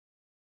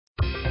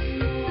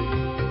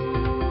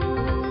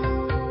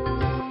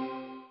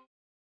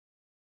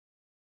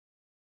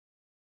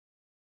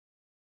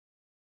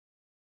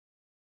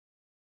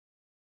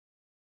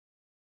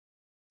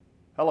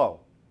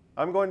Hello,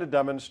 I'm going to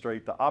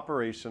demonstrate the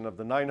operation of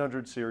the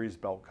 900 series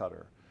belt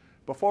cutter.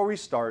 Before we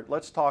start,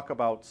 let's talk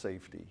about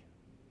safety.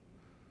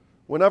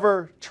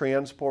 Whenever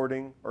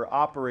transporting or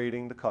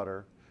operating the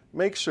cutter,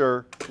 make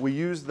sure we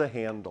use the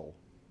handle.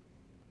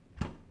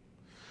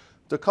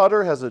 The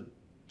cutter has a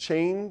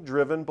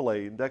chain-driven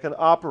blade that can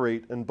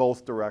operate in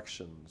both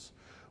directions.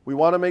 We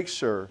want to make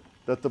sure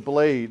that the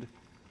blade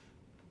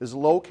is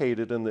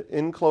located in the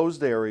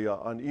enclosed area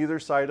on either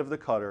side of the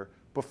cutter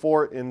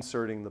before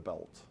inserting the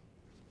belt.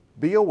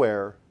 Be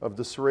aware of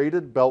the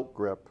serrated belt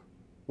grip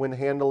when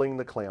handling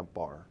the clamp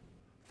bar.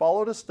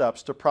 Follow the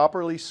steps to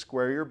properly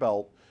square your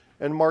belt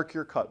and mark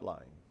your cut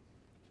line.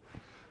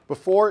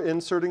 Before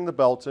inserting the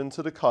belt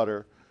into the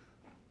cutter,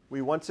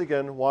 we once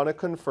again want to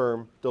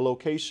confirm the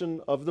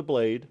location of the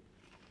blade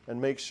and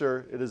make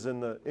sure it is in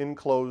the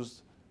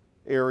enclosed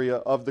area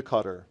of the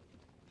cutter.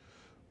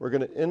 We're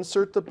going to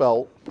insert the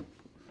belt.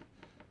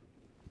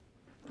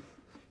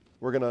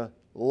 We're going to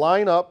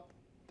line up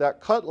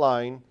that cut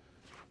line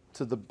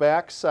to the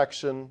back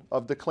section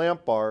of the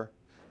clamp bar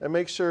and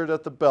make sure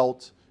that the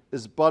belt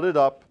is butted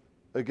up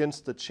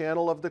against the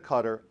channel of the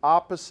cutter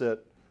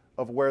opposite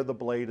of where the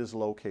blade is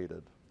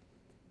located.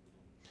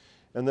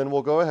 And then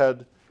we'll go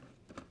ahead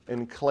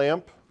and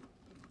clamp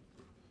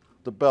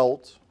the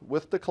belt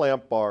with the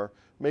clamp bar,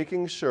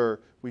 making sure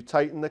we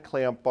tighten the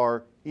clamp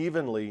bar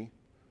evenly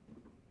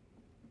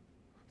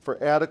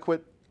for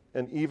adequate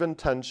and even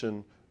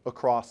tension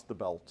across the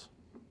belt.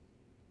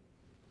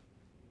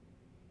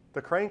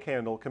 The crank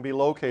handle can be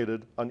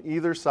located on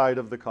either side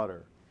of the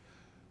cutter,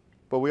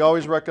 but we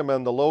always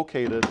recommend the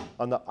located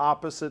on the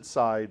opposite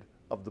side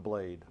of the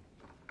blade.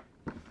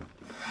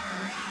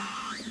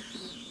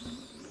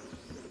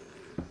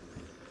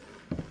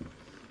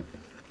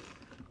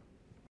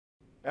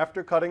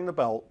 After cutting the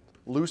belt,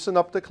 loosen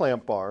up the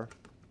clamp bar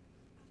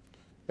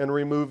and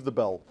remove the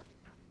belt.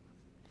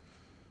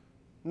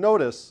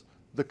 Notice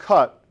the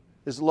cut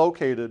is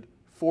located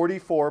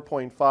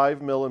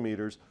 44.5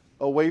 millimeters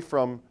away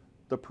from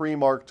the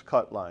pre-marked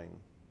cut line.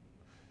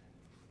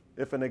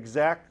 If an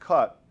exact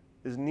cut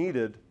is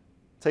needed,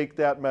 take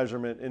that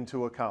measurement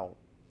into account.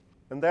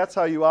 And that's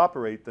how you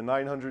operate the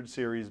 900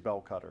 series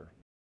belt cutter.